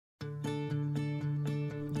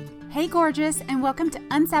Hey gorgeous, and welcome to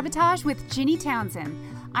Unsabotage with Ginny Townsend.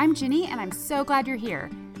 I'm Ginny and I'm so glad you're here.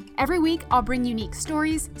 Every week I'll bring unique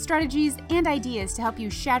stories, strategies, and ideas to help you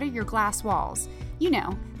shatter your glass walls. You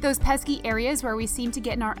know, those pesky areas where we seem to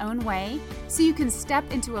get in our own way, so you can step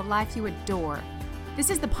into a life you adore. This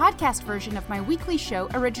is the podcast version of my weekly show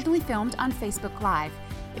originally filmed on Facebook Live.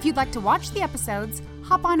 If you'd like to watch the episodes,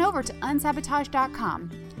 hop on over to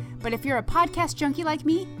unsabotage.com. But if you're a podcast junkie like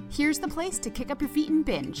me, here's the place to kick up your feet and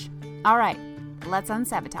binge. All right, let's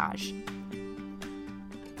unsabotage.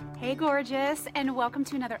 Hey gorgeous, and welcome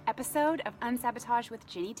to another episode of Unsabotage with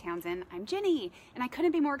Ginny Townsend. I'm Ginny, and I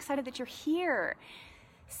couldn't be more excited that you're here.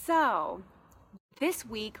 So, this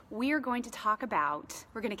week we're going to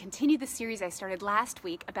continue the series I started last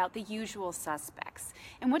week about the usual suspects.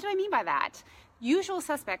 And what do I mean by that? Usual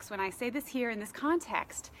suspects, when I say this here in this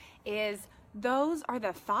context, is those are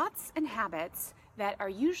the thoughts and habits that are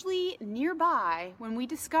usually nearby when we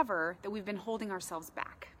discover that we've been holding ourselves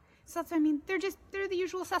back. So that's what I mean. They're the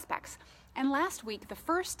usual suspects. And last week, the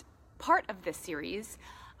first part of this series,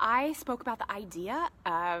 I spoke about the idea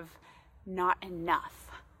of not enough.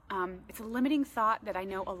 It's a limiting thought that I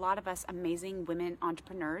know a lot of us amazing women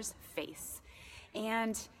entrepreneurs face.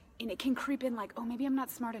 And it can creep in like, oh, maybe I'm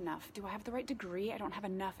not smart enough. Do I have the right degree? I don't have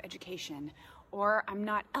enough education. Or I'm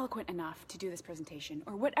not eloquent enough to do this presentation,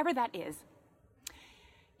 or whatever that is.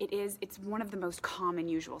 It's one of the most common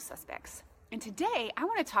usual suspects. And today, I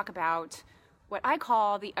want to talk about what I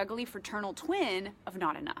call the ugly fraternal twin of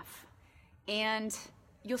not enough. And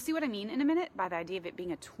you'll see what I mean in a minute by the idea of it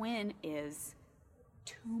being a twin is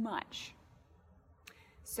too much.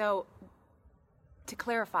 So, to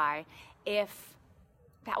clarify, if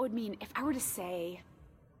that would mean, if I were to say,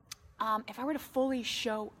 if I were to fully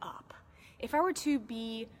show up, if I were to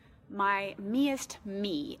be my meest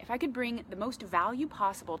me, if I could bring the most value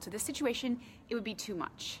possible to this situation, it would be too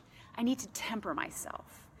much. I need to temper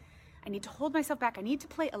myself. I need to hold myself back. I need to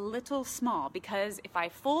play a little small, because if I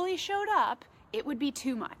fully showed up, it would be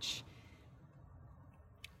too much.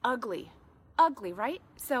 Ugly, right?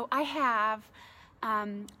 So I have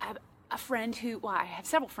a friend I have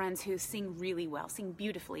several friends who sing really well, sing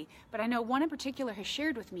beautifully, but I know one in particular has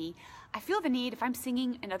shared with me, I feel the need, if I'm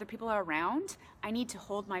singing and other people are around, I need to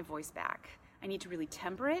hold my voice back. I need to really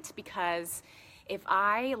temper it, because if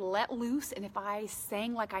I let loose and if I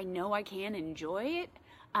sang like I know I can enjoy it,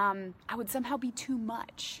 I would somehow be too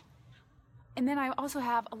much. And then I also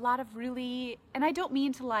have a lot of and I don't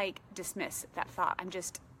mean to dismiss that thought, I'm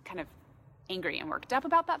just kind of angry and worked up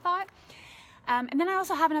about that thought. And then I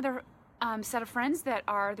also have another set of friends they're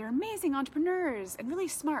amazing entrepreneurs and really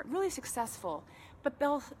smart, really successful, but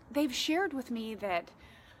they've shared with me that,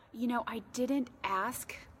 I didn't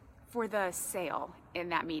ask for the sale in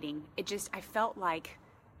that meeting. I felt like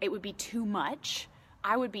it would be too much.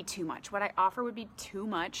 I would be too much. What I offer would be too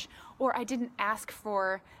much, or I didn't ask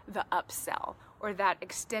for the upsell or that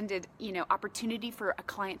extended, opportunity for a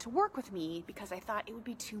client to work with me because I thought it would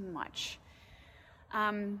be too much.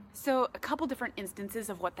 So a couple different instances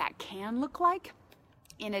of what that can look like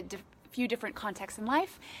in a few different contexts in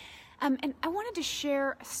life. And I wanted to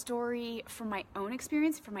share a story from my own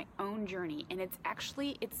experience, from my own journey. And it's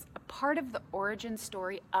a part of the origin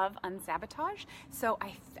story of Unsabotage. So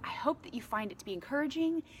I hope that you find it to be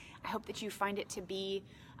encouraging. I hope that you find it to be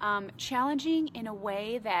challenging in a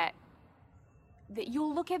way that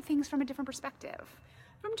you'll look at things from a different perspective,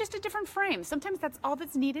 from just a different frame. Sometimes that's all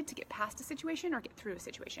that's needed to get past a situation or get through a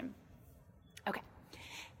situation. Okay,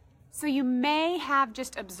 so you may have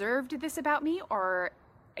just observed this about me, or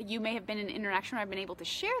you may have been in an interaction where I've been able to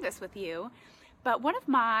share this with you, but one of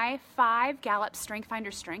my 5 Gallup Strength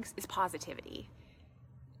Finder strengths is positivity.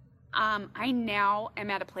 I now am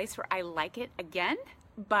at a place where I like it again,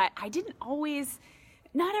 but I didn't always,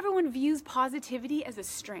 not everyone views positivity as a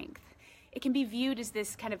strength. It can be viewed as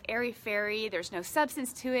this kind of airy-fairy, there's no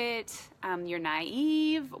substance to it, you're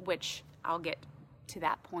naive, which I'll get to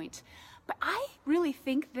that point. But I really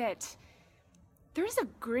think that there's a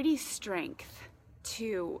gritty strength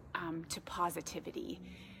to positivity.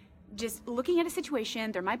 Just looking at a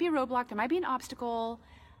situation, there might be a roadblock, there might be an obstacle,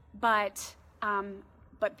 but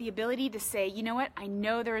the ability to say, you know what, I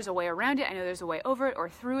know there is a way around it, I know there's a way over it or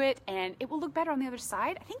through it, and it will look better on the other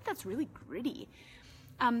side. I think that's really gritty.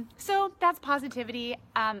 So that's positivity,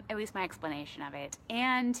 at least my explanation of it.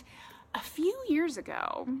 And a few years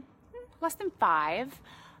ago, less than 5,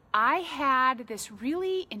 I had this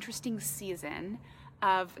really interesting season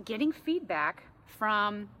of getting feedback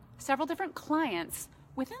from several different clients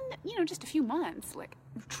within, just a few months, like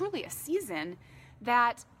truly a season,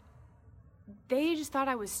 that they just thought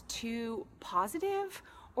I was too positive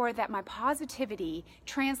or that my positivity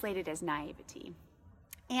translated as naivety.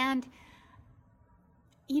 And,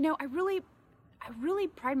 I really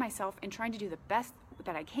pride myself in trying to do the best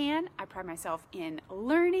that I can. I pride myself in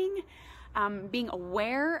learning, being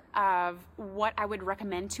aware of what I would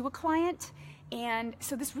recommend to a client. And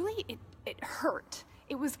so this really, it hurt.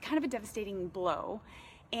 It was kind of a devastating blow,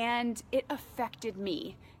 and it affected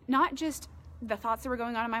me. Not just the thoughts that were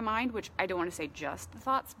going on in my mind, which I don't want to say just the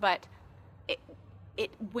thoughts, but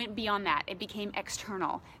it went beyond that. It became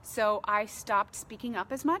external. So I stopped speaking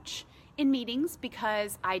up as much in meetings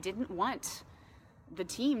because I didn't want the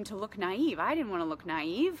team to look naive. I didn't want to look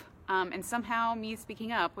naive. And somehow me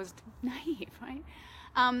speaking up was naive, right?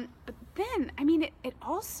 But then, it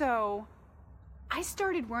also, I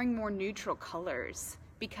started wearing more neutral colors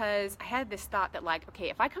because I had this thought that okay,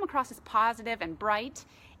 if I come across as positive and bright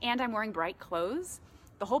and I'm wearing bright clothes,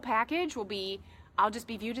 the whole package I'll just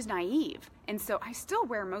be viewed as naive. And so I still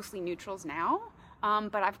wear mostly neutrals now,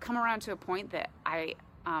 but I've come around to a point that I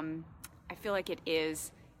feel like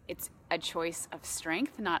it's a choice of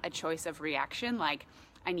strength, not a choice of reaction.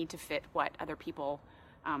 I need to fit what other people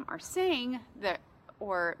are saying,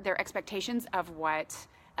 or their expectations of what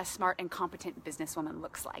a smart and competent businesswoman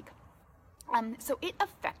looks like. So it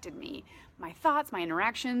affected me, my thoughts, my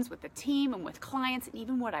interactions with the team and with clients, and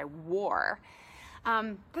even what I wore.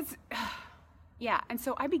 And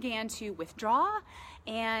so I began to withdraw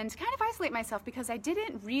and kind of isolate myself because I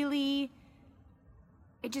didn't really,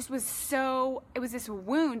 it was this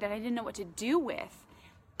wound that I didn't know what to do with.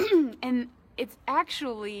 And it's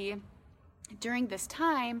actually during this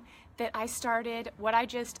time that I started what I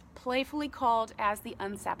just playfully called as the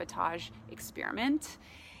Unsabotage Experiment.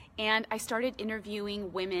 And I started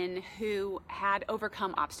interviewing women who had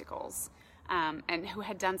overcome obstacles and who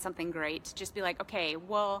had done something great. To just be like, okay,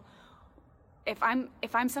 well, if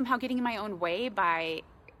I'm somehow getting in my own way by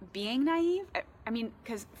being naive,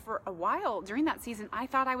 because for a while during that season, I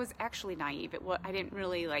thought I was actually naive. I didn't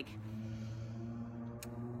really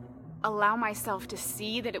allow myself to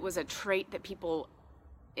see that it was a trait that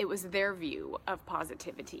it was their view of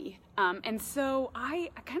positivity. And so I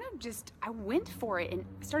went for it and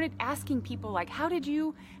started asking people how did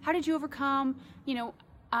you overcome,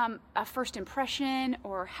 a first impression,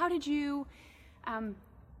 or how did you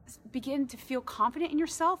begin to feel confident in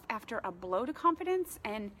yourself after a blow to confidence?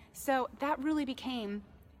 And so that really became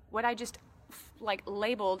what I just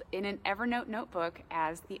labeled in an Evernote notebook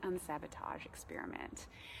as the Unsabotage Experiment.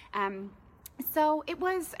 So it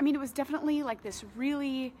was definitely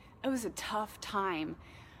it was a tough time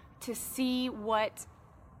to see what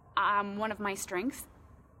one of my strengths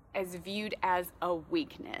is viewed as a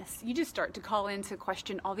weakness. You just start to call into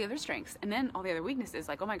question all the other strengths, and then all the other weaknesses,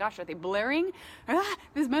 oh my gosh, are they blaring?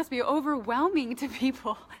 This must be overwhelming to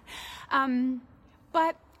people.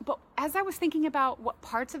 But as I was thinking about what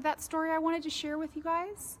parts of that story I wanted to share with you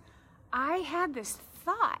guys, I had this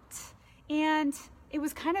thought, and it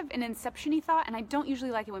was kind of an Inception-y thought, and I don't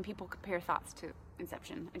usually like it when people compare thoughts to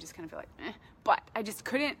Inception. I just kind of feel but I just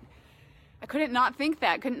couldn't not think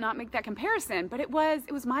that, couldn't not make that comparison. But it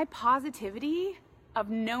was my positivity of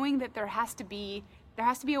knowing that there has to be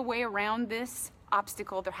a way around this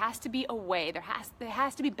obstacle. There has to be a way. There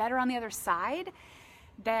has to be better on the other side.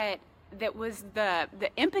 That was the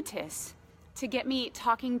impetus to get me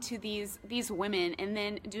talking to these women, and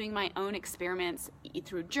then doing my own experiments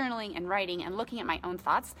through journaling and writing and looking at my own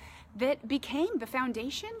thoughts, that became the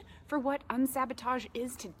foundation for what Unsabotage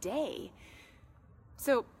is today.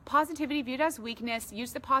 So positivity viewed as weakness,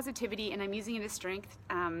 use the positivity, and I'm using it as strength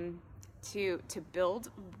to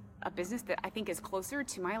build a business that I think is closer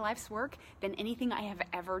to my life's work than anything I have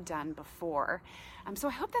ever done before. So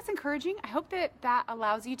I hope that's encouraging. I hope that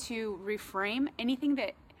allows you to reframe anything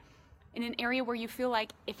that in an area where you feel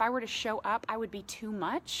like if I were to show up, I would be too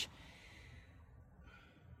much.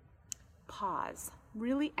 Pause.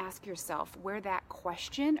 Really ask yourself where that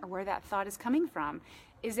question or where that thought is coming from.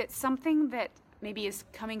 Is it something that maybe is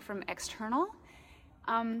coming from external?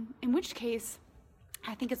 In which case,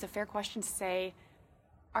 I think it's a fair question to say,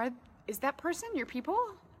 is that person your people?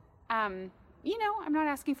 I'm not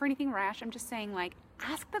asking for anything rash. I'm just saying,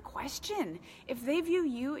 ask the question. If they view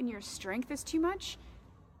you and your strength as too much,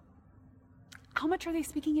 how much are they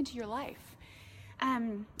speaking into your life?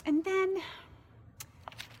 And then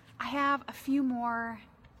I have a few more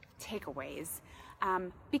takeaways,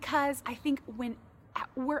 because I think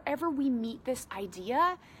wherever we meet this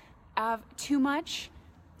idea of too much,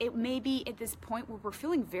 it may be at this point where we're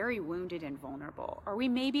feeling very wounded and vulnerable, or we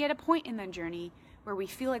may be at a point in the journey where we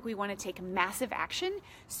feel like we want to take massive action.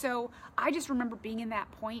 So I just remember being in that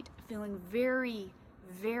point, feeling very,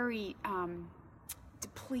 very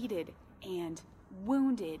depleted and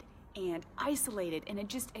wounded and isolated, and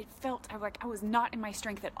it felt like I was not in my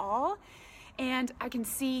strength at all. And I can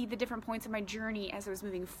see the different points of my journey as I was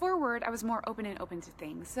moving forward. I was more open to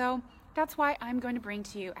things. So that's why I'm going to bring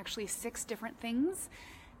to you actually 6 different things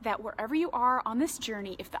that wherever you are on this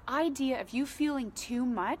journey, if the idea of you feeling too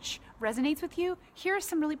much resonates with you, here are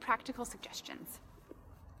some really practical suggestions.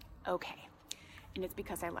 Okay, and it's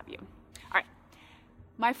because I love you. All right,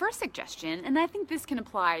 my first suggestion, and I think this can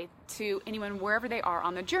apply to anyone wherever they are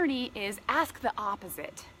on the journey, is ask the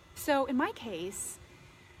opposite. So in my case,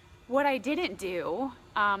 what I didn't do,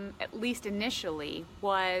 at least initially,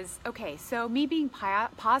 was, okay, so me being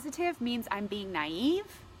positive means I'm being naive.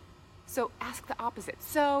 So ask the opposite.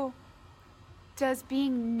 So does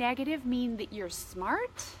being negative mean that you're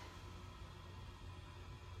smart?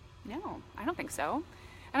 No, I don't think so.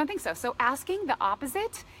 So asking the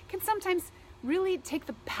opposite can sometimes really take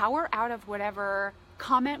the power out of whatever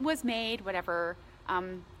comment was made, whatever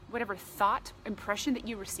thought, impression that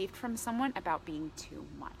you received from someone about being too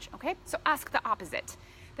much, okay? So ask the opposite.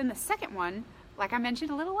 Then the second one, like I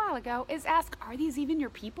mentioned a little while ago, is ask, are these even your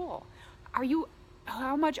people?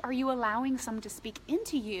 How much are you allowing someone to speak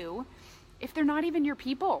into you if they're not even your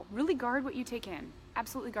people? Really guard what you take in.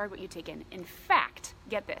 Absolutely guard what you take in. In fact,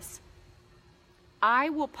 get this. I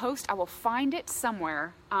will find it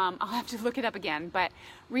somewhere. I'll have to look it up again, but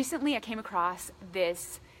recently I came across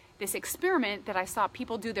this experiment that I saw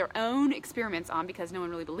people do their own experiments on because no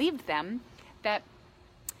one really believed them, that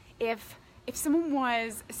if someone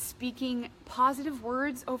was speaking positive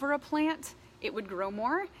words over a plant, it would grow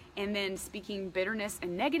more, and then speaking bitterness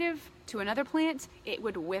and negative to another plant, it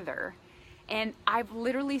would wither. And I've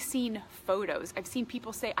literally seen photos. I've seen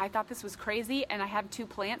people say, I thought this was crazy, and I have 2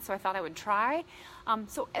 plants, so I thought I would try.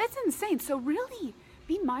 So that's insane. So really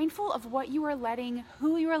be mindful of who you are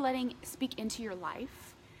letting speak into your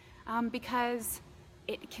life. Because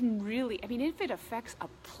it can really, if it affects a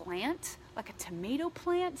plant, like a tomato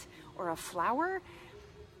plant or a flower,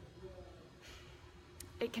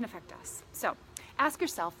 it can affect us. So ask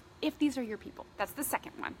yourself if these are your people. That's the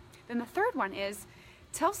second one. Then the third one is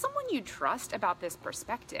tell someone you trust about this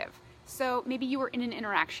perspective. So maybe you were in an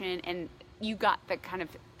interaction and you got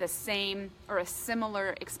the same or a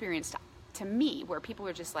similar experience to me, where people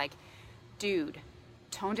are just like, dude,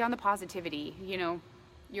 tone down the positivity,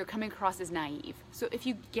 you're coming across as naive. So if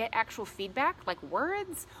you get actual feedback, like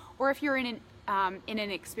words, or if you're in an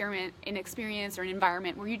experience or an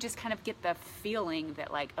environment where you just kind of get the feeling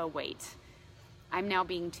that like, oh wait, I'm now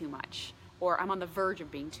being too much, or I'm on the verge of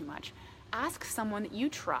being too much, ask someone that you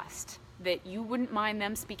trust, that you wouldn't mind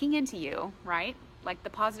them speaking into you, right? Like the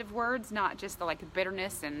positive words, not just the like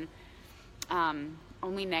bitterness and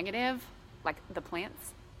only negative, like the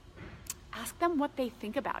plants. Ask them what they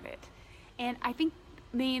think about it. And I think,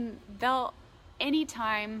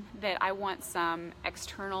 anytime that I want some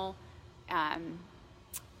external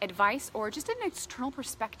advice or just an external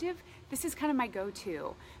perspective, this is kind of my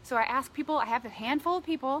go-to. So I ask people, I have a handful of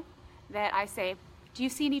people that I say, do you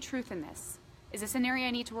see any truth in this? Is this an area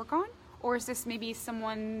I need to work on? Or is this maybe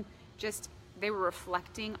someone they were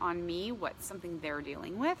reflecting on me, something they're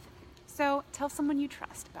dealing with? So tell someone you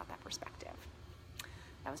trust about that perspective.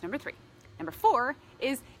 That was number 3. Number 4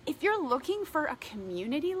 is, if you're looking for a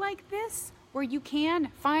community like this, where you can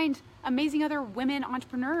find amazing other women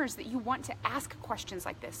entrepreneurs that you want to ask questions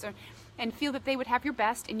like this, and feel that they would have your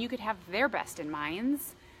best and you could have their best in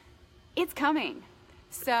minds, it's coming.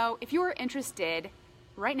 So if you're interested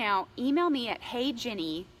right now, email me at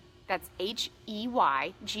heyginny, that's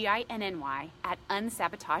HEYGINNY,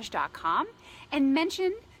 @unsabotage.com, and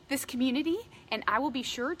mention this community, and I will be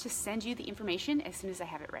sure to send you the information as soon as I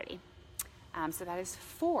have it ready. So that is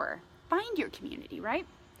 4. Find your community, right?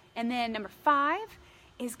 And then number 5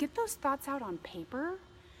 is get those thoughts out on paper,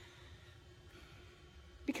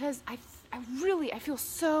 because I feel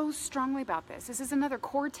so strongly about this. This is another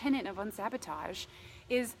core tenet of Unsabotage,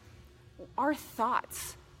 is our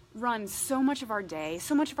thoughts run so much of our day,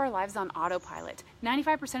 so much of our lives on autopilot.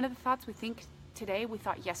 95% of the thoughts we think today, we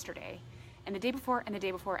thought yesterday, and the day before, and the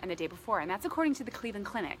day before, and the day before. And that's according to the Cleveland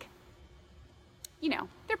Clinic.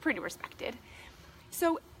 They're pretty respected.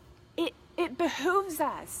 So it behooves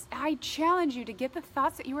us. I challenge you to get the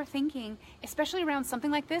thoughts that you are thinking, especially around something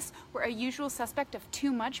like this, where a usual suspect of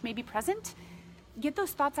too much may be present. Get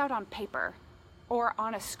those thoughts out on paper or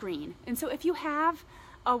on a screen. And so if you have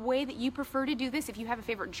a way that you prefer to do this, if you have a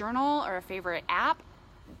favorite journal or a favorite app,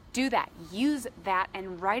 do that. Use that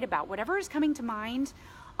and write about whatever is coming to mind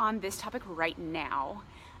on this topic right now.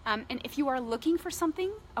 And if you are looking for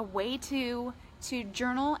something, a way to to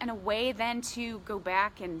journal and a way then to go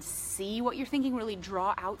back and see what you're thinking, really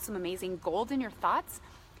draw out some amazing gold in your thoughts,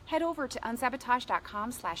 head over to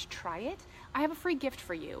unsabotage.com/tryit. I have a free gift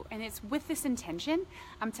for you, and it's with this intention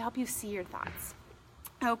to help you see your thoughts.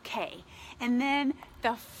 Okay, and then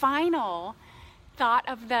the final thought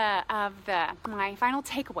of my final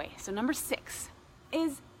takeaway, so number 6,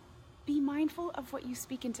 is be mindful of what you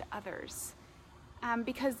speak into others,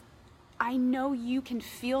 because I know you can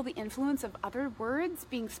feel the influence of other words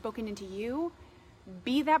being spoken into you.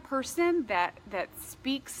 Be that person that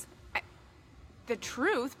speaks the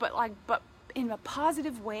truth, but in a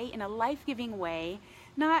positive way, in a life-giving way,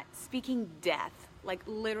 not speaking death, like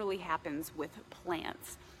literally happens with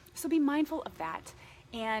plants. So be mindful of that,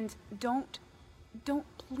 and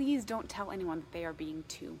please don't tell anyone that they are being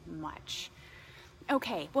too much.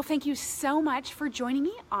 Okay, well, thank you so much for joining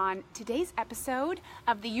me on today's episode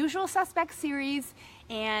of the Usual Suspects series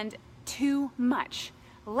and Too Much.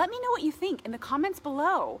 Let me know what you think in the comments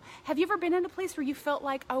below. Have you ever been in a place where you felt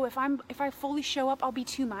like, oh, if I fully show up, I'll be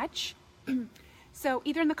too much? So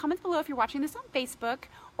either in the comments below if you're watching this on Facebook,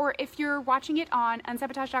 or if you're watching it on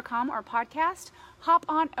unsabotage.com or podcast, hop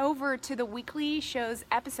on over to the weekly show's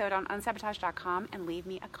episode on unsabotage.com and leave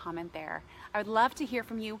me a comment there. I would love to hear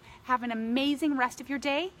from you. Have an amazing rest of your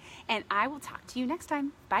day, and I will talk to you next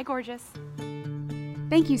time. Bye, gorgeous.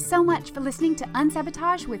 Thank you so much for listening to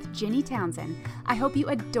Unsabotage with Ginny Townsend. I hope you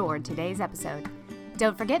adored today's episode.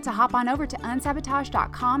 Don't forget to hop on over to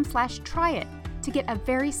unsabotage.com/tryit to get a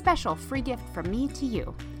very special free gift from me to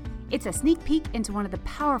you. It's a sneak peek into one of the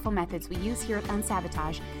powerful methods we use here at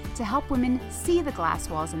Unsabotage to help women see the glass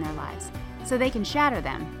walls in their lives so they can shatter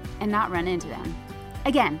them and not run into them.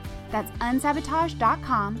 Again, that's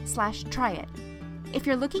unsabotage.com/tryit. If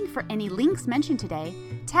you're looking for any links mentioned today,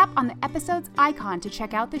 tap on the episode's icon to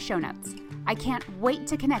check out the show notes. I can't wait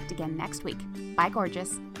to connect again next week. Bye,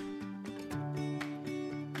 gorgeous.